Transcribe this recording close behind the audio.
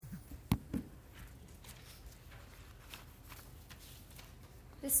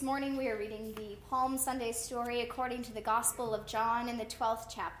This morning we are reading the Palm Sunday story according to the Gospel of John in the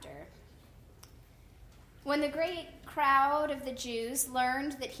 12th chapter. When the great crowd of the Jews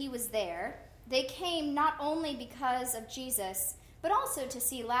learned that he was there, they came not only because of Jesus, but also to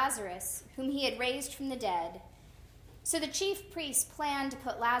see Lazarus, whom he had raised from the dead. So the chief priests planned to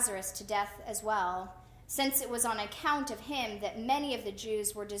put Lazarus to death as well, since it was on account of him that many of the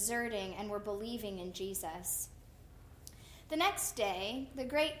Jews were deserting and were believing in Jesus. The next day, the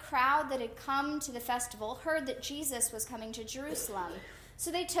great crowd that had come to the festival heard that Jesus was coming to Jerusalem.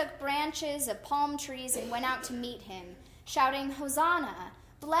 So they took branches of palm trees and went out to meet him, shouting, "Hosanna!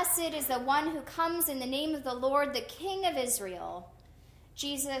 Blessed is the one who comes in the name of the Lord, the King of Israel."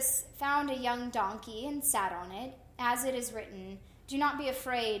 Jesus found a young donkey and sat on it, as it is written, "Do not be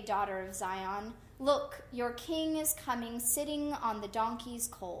afraid, daughter of Zion. Look, your king is coming, sitting on the donkey's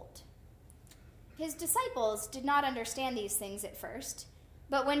colt." His disciples did not understand these things at first,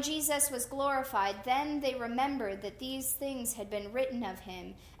 but when Jesus was glorified, then they remembered that these things had been written of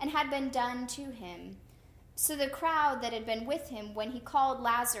him and had been done to him. So the crowd that had been with him when he called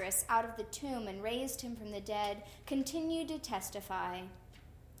Lazarus out of the tomb and raised him from the dead continued to testify.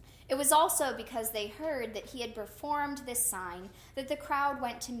 It was also because they heard that he had performed this sign that the crowd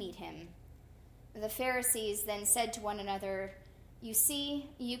went to meet him. The Pharisees then said to one another, "You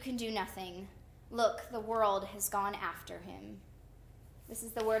see, you can do nothing. Look, the world has gone after him." This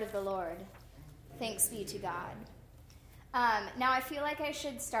is the word of the Lord. Thanks be to God. Now, I feel like I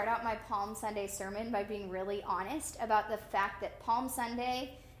should start out my Palm Sunday sermon by being really honest about the fact that Palm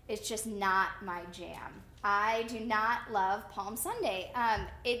Sunday is just not my jam. I do not love Palm Sunday.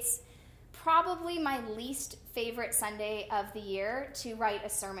 It's probably my least favorite Sunday of the year to write a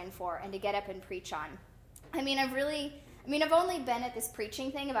sermon for and to get up and preach on. I've only been at this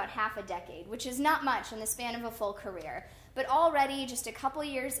preaching thing about half a decade, which is not much in the span of a full career. But already, just a couple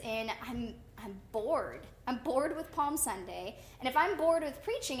years in, I'm bored. I'm bored with Palm Sunday. And if I'm bored with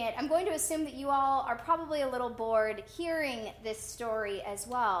preaching it, I'm going to assume that you all are probably a little bored hearing this story as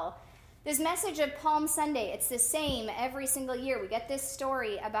well. This message of Palm Sunday, it's the same every single year. We get this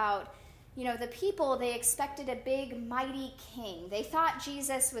story about the people, they expected a big, mighty king. They thought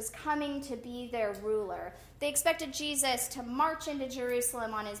Jesus was coming to be their ruler. They expected Jesus to march into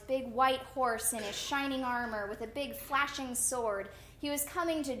Jerusalem on his big white horse in his shining armor with a big flashing sword. He was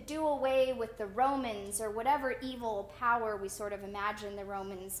coming to do away with the Romans or whatever evil power we sort of imagine the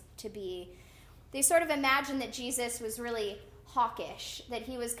Romans to be. They sort of imagined that Jesus was really hawkish, that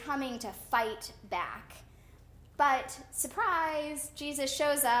he was coming to fight back. But, surprise, Jesus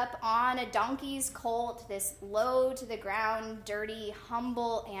shows up on a donkey's colt, this low-to-the-ground, dirty,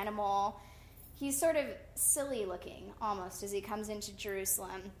 humble animal. He's sort of silly-looking, almost, as he comes into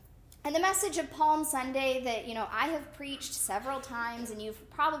Jerusalem. And the message of Palm Sunday that, I have preached several times, and you've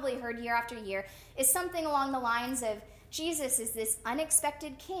probably heard year after year, is something along the lines of, Jesus is this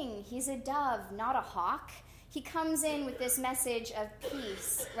unexpected king. He's a dove, not a hawk. He comes in with this message of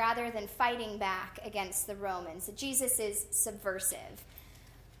peace rather than fighting back against the Romans. Jesus is subversive.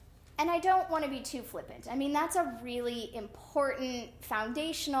 And I don't want to be too flippant. That's a really important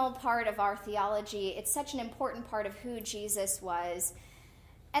foundational part of our theology. It's such an important part of who Jesus was.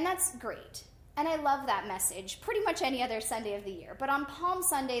 And that's great. And I love that message pretty much any other Sunday of the year. But on Palm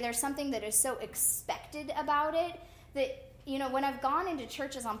Sunday, there's something that is so expected about it that when I've gone into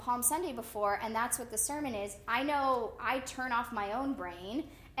churches on Palm Sunday before, and that's what the sermon is, I know I turn off my own brain,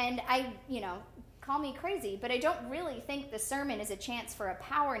 and call me crazy, but I don't really think the sermon is a chance for a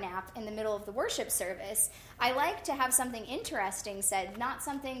power nap in the middle of the worship service. I like to have something interesting said, not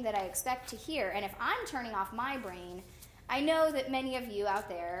something that I expect to hear. And if I'm turning off my brain, I know that many of you out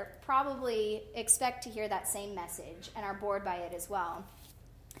there probably expect to hear that same message and are bored by it as well.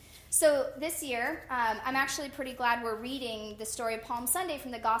 So this year, I'm actually pretty glad we're reading the story of Palm Sunday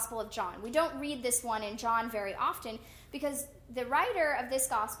from the Gospel of John. We don't read this one in John very often because the writer of this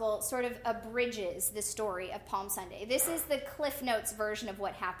gospel sort of abridges the story of Palm Sunday. This is the Cliff Notes version of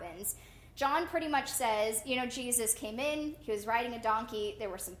what happens. John pretty much says, Jesus came in, he was riding a donkey, there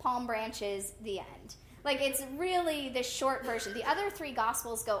were some palm branches, the end. It's really the short version. The other three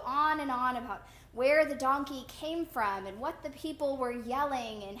Gospels go on and on about where the donkey came from and what the people were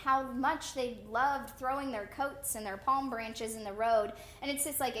yelling and how much they loved throwing their coats and their palm branches in the road. And it's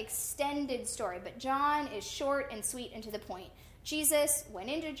this extended story. But John is short and sweet and to the point. Jesus went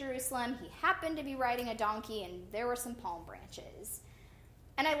into Jerusalem. He happened to be riding a donkey and there were some palm branches.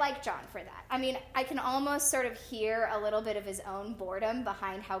 And I like John for that. I can almost sort of hear a little bit of his own boredom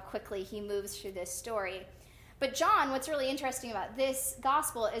behind how quickly he moves through this story. But John, what's really interesting about this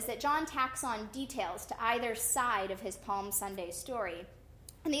gospel is that John tacks on details to either side of his Palm Sunday story.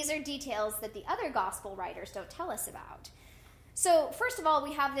 And these are details that the other gospel writers don't tell us about. So first of all,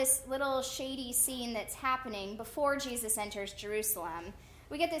 we have this little shady scene that's happening before Jesus enters Jerusalem.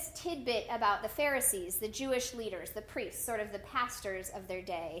 We get this tidbit about the Pharisees, the Jewish leaders, the priests, sort of the pastors of their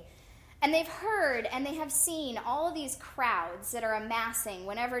day. And they've heard and they have seen all of these crowds that are amassing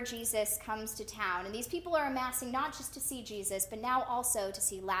whenever Jesus comes to town. And these people are amassing not just to see Jesus, but now also to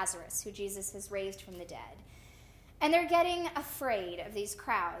see Lazarus, who Jesus has raised from the dead. And they're getting afraid of these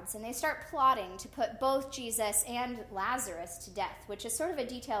crowds, and they start plotting to put both Jesus and Lazarus to death, which is sort of a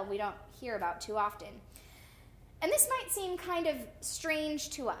detail we don't hear about too often. And this might seem kind of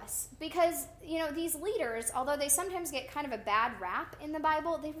strange to us because, these leaders, although they sometimes get kind of a bad rap in the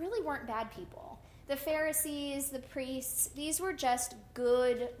Bible, they really weren't bad people. The Pharisees, the priests, these were just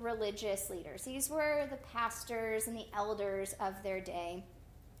good religious leaders. These were the pastors and the elders of their day.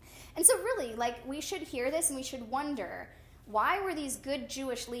 And so really, we should hear this and we should wonder, why were these good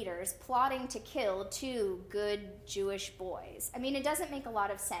Jewish leaders plotting to kill two good Jewish boys? I mean, it doesn't make a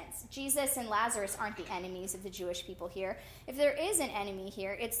lot of sense. Jesus and Lazarus aren't the enemies of the Jewish people here. If there is an enemy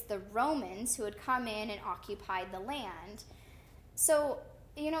here, it's the Romans who had come in and occupied the land. So,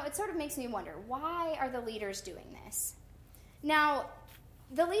 it sort of makes me wonder, why are the leaders doing this? Now,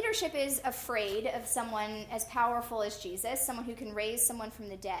 the leadership is afraid of someone as powerful as Jesus, someone who can raise someone from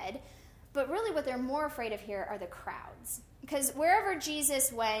the dead. But really what they're more afraid of here are the crowds. Because wherever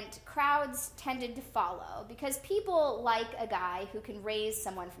Jesus went, crowds tended to follow. Because people like a guy who can raise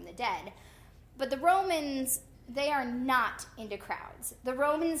someone from the dead. But the Romans, they are not into crowds. The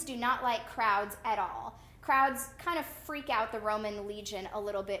Romans do not like crowds at all. Crowds kind of freak out the Roman legion a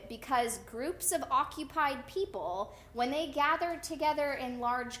little bit because groups of occupied people, when they gather together in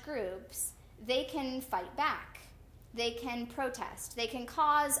large groups, they can fight back. They can protest. They can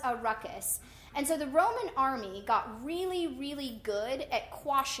cause a ruckus. And so the Roman army got really, really good at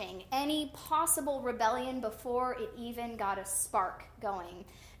quashing any possible rebellion before it even got a spark going.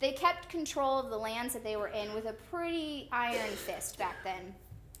 They kept control of the lands that they were in with a pretty iron fist back then.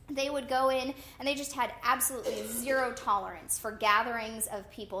 They would go in and they just had absolutely zero tolerance for gatherings of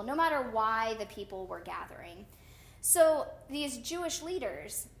people, no matter why the people were gathering. So these Jewish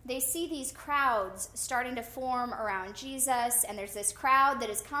leaders, they see these crowds starting to form around Jesus, and there's this crowd that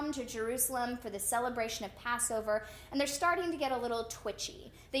has come to Jerusalem for the celebration of Passover, and they're starting to get a little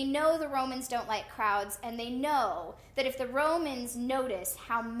twitchy. They know the Romans don't like crowds, and they know that if the Romans notice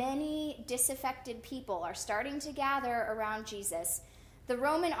how many disaffected people are starting to gather around Jesus, the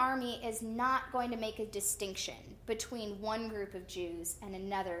Roman army is not going to make a distinction between one group of Jews and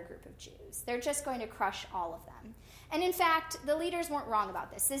another group of Jews. They're just going to crush all of them. And in fact, the leaders weren't wrong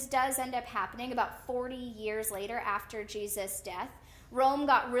about this. This does end up happening about 40 years later after Jesus' death. Rome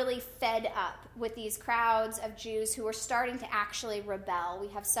got really fed up with these crowds of Jews who were starting to actually rebel. We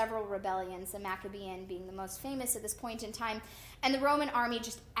have several rebellions, the Maccabean being the most famous at this point in time. And the Roman army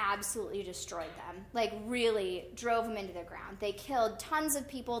just absolutely destroyed them, really drove them into the ground. They killed tons of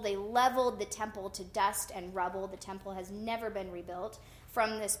people. They leveled the temple to dust and rubble. The temple has never been rebuilt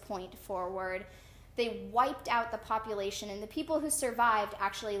from this point forward. They wiped out the population, and the people who survived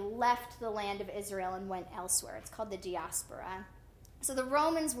actually left the land of Israel and went elsewhere. It's called the diaspora. So the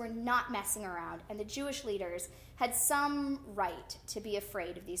Romans were not messing around, and the Jewish leaders had some right to be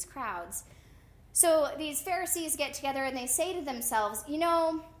afraid of these crowds. So these Pharisees get together and they say to themselves,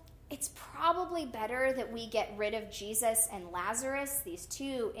 it's probably better that we get rid of Jesus and Lazarus, these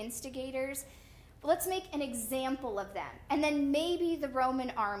two instigators. But let's make an example of them. And then maybe the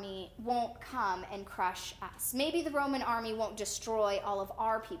Roman army won't come and crush us. Maybe the Roman army won't destroy all of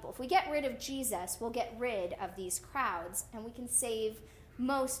our people. If we get rid of Jesus, we'll get rid of these crowds and we can save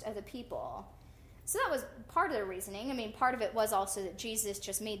most of the people. So that was part of the reasoning. Part of it was also that Jesus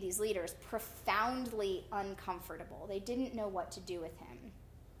just made these leaders profoundly uncomfortable. They didn't know what to do with him.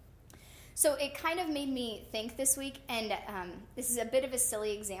 So it kind of made me think this week, and this is a bit of a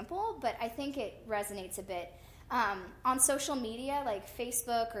silly example, but I think it resonates a bit. On social media, like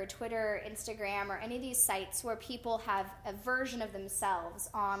Facebook or Twitter, Instagram, or any of these sites where people have a version of themselves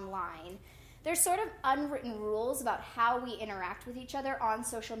online, there's sort of unwritten rules about how we interact with each other on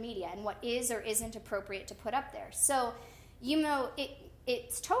social media and what is or isn't appropriate to put up there. So,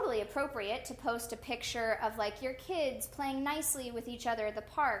 it's totally appropriate to post a picture of your kids playing nicely with each other at the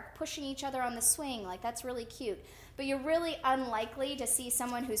park, pushing each other on the swing, that's really cute. But you're really unlikely to see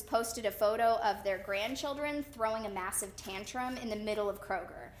someone who's posted a photo of their grandchildren throwing a massive tantrum in the middle of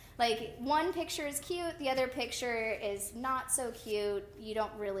Kroger. One picture is cute, the other picture is not so cute. You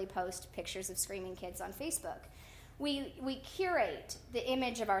don't really post pictures of screaming kids on Facebook. We curate the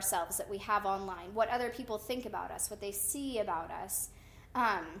image of ourselves that we have online, what other people think about us, what they see about us.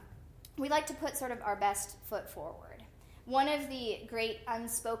 We like to put sort of our best foot forward. One of the great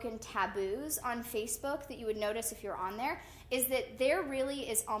unspoken taboos on Facebook that you would notice if you're on there is that there really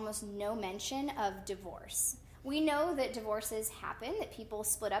is almost no mention of divorce. We know that divorces happen, that people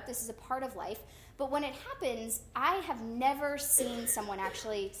split up. This is a part of life. But when it happens, I have never seen someone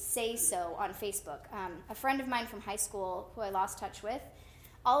actually say so on Facebook. A friend of mine from high school who I lost touch with,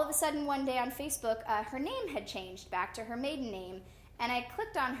 all of a sudden one day on Facebook, her name had changed back to her maiden name. And I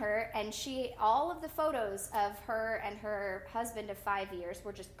clicked on her, and all of the photos of her and her husband of 5 years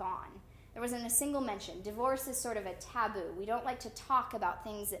were just gone. There wasn't a single mention. Divorce is sort of a taboo. We don't like to talk about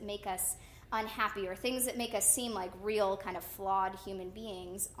things that make us unhappy or things that make us seem like real kind of flawed human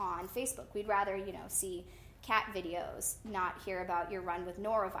beings on Facebook. We'd rather, see cat videos, not hear about your run with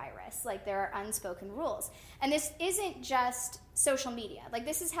norovirus. Like, there are unspoken rules. And this isn't just social media. Like,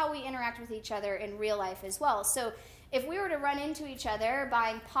 this is how we interact with each other in real life as well. So if we were to run into each other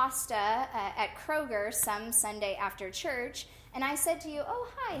buying pasta at Kroger some Sunday after church, and I said to you, "Oh,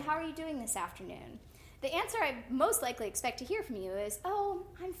 hi, how are you doing this afternoon?" The answer I most likely expect to hear from you is, "Oh,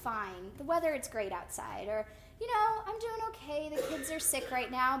 I'm fine. The weather, it's great outside." Or, "I'm doing okay. The kids are sick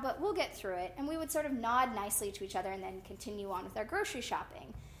right now, but we'll get through it." And we would sort of nod nicely to each other and then continue on with our grocery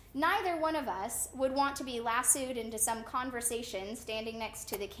shopping. Neither one of us would want to be lassoed into some conversation standing next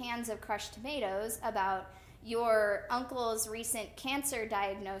to the cans of crushed tomatoes about your uncle's recent cancer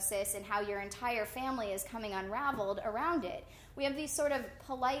diagnosis and how your entire family is coming unraveled around it. We have these sort of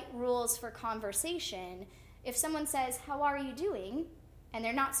polite rules for conversation. If someone says, "How are you doing?" and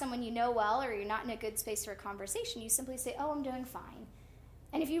they're not someone you know well or you're not in a good space for a conversation, you simply say, "Oh, I'm doing fine."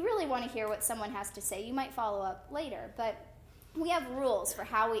 And if you really want to hear what someone has to say, you might follow up later. But we have rules for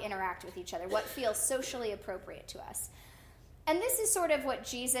how we interact with each other, what feels socially appropriate to us. And this is sort of what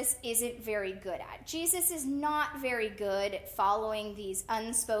Jesus isn't very good at. Jesus is not very good at following these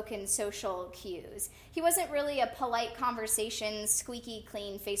unspoken social cues. He wasn't really a polite conversation, squeaky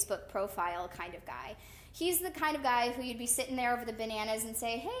clean Facebook profile kind of guy. He's the kind of guy who you'd be sitting there over the bananas and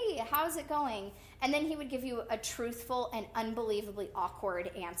say, "Hey, how's it going?" And then he would give you a truthful and unbelievably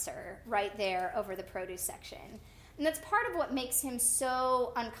awkward answer right there over the produce section. And that's part of what makes him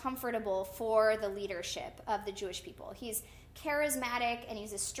so uncomfortable for the leadership of the Jewish people. He's charismatic and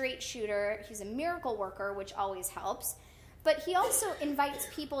he's a straight shooter. He's a miracle worker, which always helps. But he also invites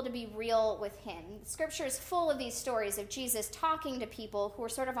people to be real with him. Scripture is full of these stories of Jesus talking to people who are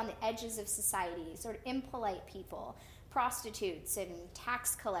sort of on the edges of society, sort of impolite people, prostitutes and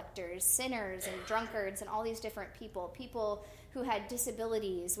tax collectors, sinners and drunkards and all these different people who had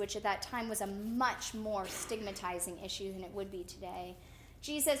disabilities, which at that time was a much more stigmatizing issue than it would be today.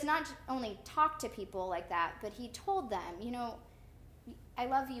 Jesus not only talked to people like that, but he told them, "I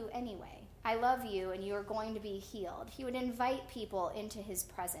love you anyway. I love you and you are going to be healed." He would invite people into his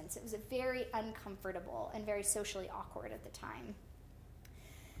presence. It was very uncomfortable and very socially awkward at the time.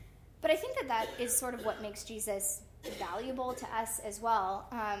 But I think that is sort of what makes Jesus valuable to us as well.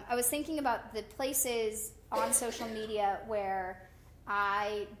 I was thinking about the places on social media where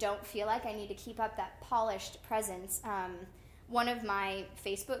I don't feel like I need to keep up that polished presence. One of my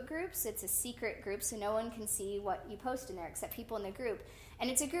Facebook groups, it's a secret group, so no one can see what you post in there except people in the group. And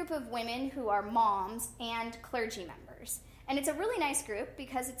it's a group of women who are moms and clergy members. And it's a really nice group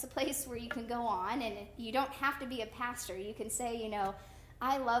because it's a place where you can go on and you don't have to be a pastor. You can say,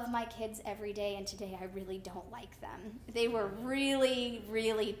 "I love my kids every day, and today I really don't like them. They were really,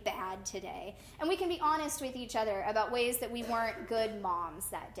 really bad today." And we can be honest with each other about ways that we weren't good moms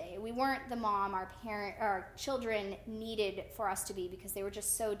that day. We weren't the mom our children needed for us to be because they were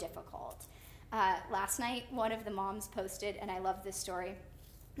just so difficult. Last night, one of the moms posted, and I love this story,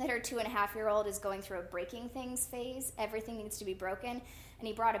 that her 2.5-year-old is going through a breaking things phase. Everything needs to be broken. And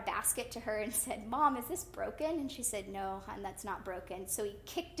he brought a basket to her and said, "Mom, is this broken?" And she said, "No, hon, that's not broken." So he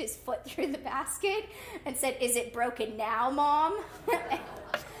kicked his foot through the basket and said, "Is it broken now, Mom?"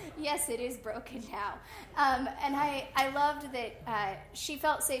 Yes, it is broken now. And I loved that she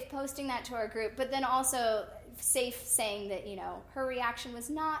felt safe posting that to our group, but then also safe saying that, her reaction was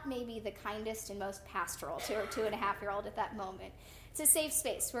not maybe the kindest and most pastoral to her 2.5-year-old at that moment. It's a safe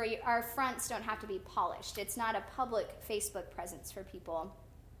space where our fronts don't have to be polished. It's not a public Facebook presence for people.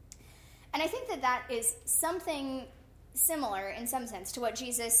 And I think that is something similar in some sense to what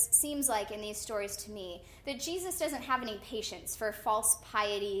Jesus seems like in these stories to me, that Jesus doesn't have any patience for false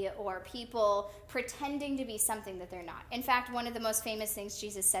piety or people pretending to be something that they're not. In fact, one of the most famous things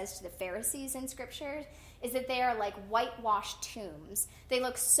Jesus says to the Pharisees in Scripture is that they are like whitewashed tombs. They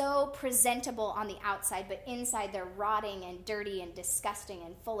look so presentable on the outside, but inside they're rotting and dirty and disgusting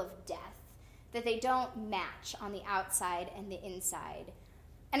and full of death. that they don't match on the outside and the inside.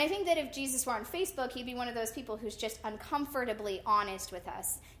 And I think that if Jesus were on Facebook, he'd be one of those people who's just uncomfortably honest with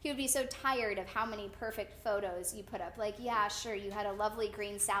us. He would be so tired of how many perfect photos you put up. Like, yeah, sure, you had a lovely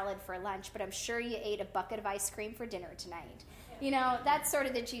green salad for lunch, but I'm sure you ate a bucket of ice cream for dinner tonight. You know, that's sort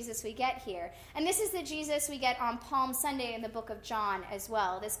of the Jesus we get here. And this is the Jesus we get on Palm Sunday in the book of John as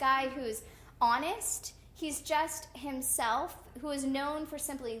well. This guy who's honest. He's just himself, who is known for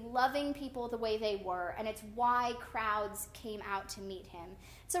simply loving people the way they were, and it's why crowds came out to meet him.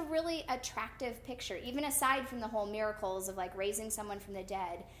 It's a really attractive picture, even aside from the whole miracles of like raising someone from the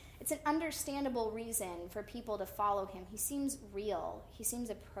dead. It's an understandable reason for people to follow him. He seems real. He seems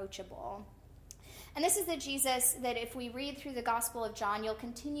approachable. And this is the Jesus that if we read through the Gospel of John, you'll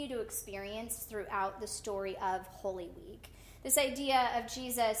continue to experience throughout the story of Holy Week. This idea of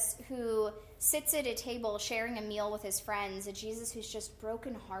Jesus who sits at a table sharing a meal with his friends, a Jesus who's just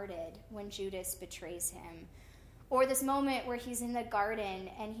brokenhearted when Judas betrays him. Or this moment where he's in the garden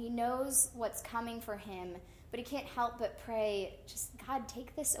and he knows what's coming for him, but he can't help but pray, just, God,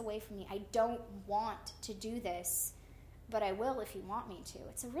 take this away from me. I don't want to do this, but I will if you want me to.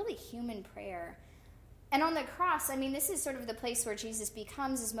 It's a really human prayer. And on the cross, I mean, this is sort of the place where Jesus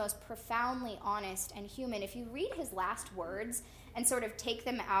becomes his most profoundly honest and human. If you read his last words and sort of take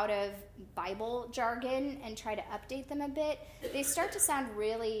them out of Bible jargon and try to update them a bit, they start to sound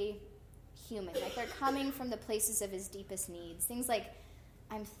really human. Like they're coming from the places of his deepest needs. Things like,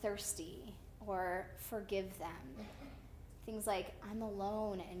 I'm thirsty, or forgive them. Things like, I'm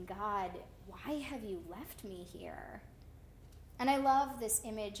alone, and God, why have you left me here? And I love this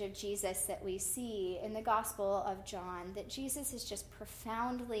image of Jesus that we see in the Gospel of John, that Jesus is just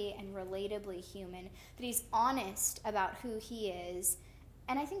profoundly and relatably human, that he's honest about who he is.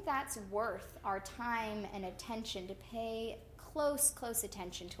 And I think that's worth our time and attention, to pay close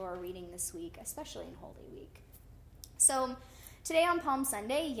attention to our reading this week, especially in Holy Week. So today on Palm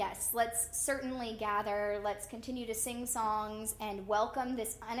Sunday, yes, let's certainly gather, let's continue to sing songs and welcome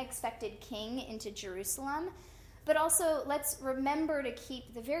this unexpected king into Jerusalem. But also, let's remember to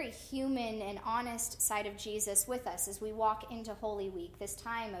keep the very human and honest side of Jesus with us as we walk into Holy Week, this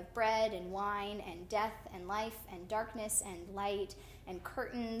time of bread and wine and death and life and darkness and light and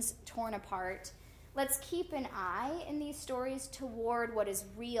curtains torn apart. Let's keep an eye in these stories toward what is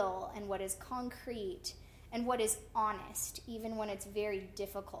real and what is concrete and what is honest, even when it's very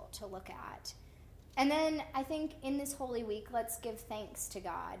difficult to look at. And then I think in this Holy Week, let's give thanks to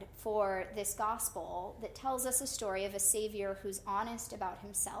God for this gospel that tells us a story of a Savior who's honest about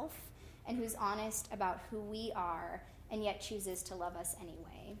himself and who's honest about who we are and yet chooses to love us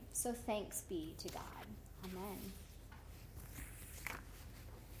anyway. So thanks be to God. Amen.